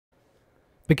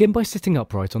Begin by sitting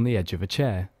upright on the edge of a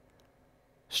chair.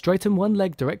 Straighten one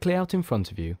leg directly out in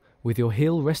front of you, with your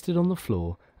heel rested on the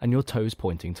floor and your toes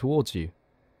pointing towards you.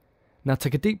 Now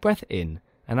take a deep breath in,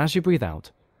 and as you breathe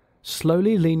out,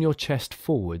 slowly lean your chest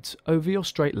forwards over your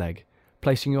straight leg,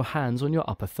 placing your hands on your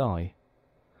upper thigh.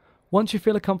 Once you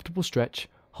feel a comfortable stretch,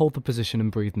 hold the position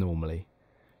and breathe normally.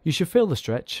 You should feel the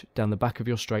stretch down the back of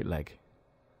your straight leg.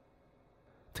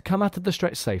 To come out of the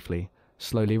stretch safely,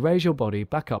 slowly raise your body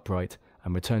back upright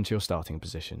and return to your starting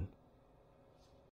position.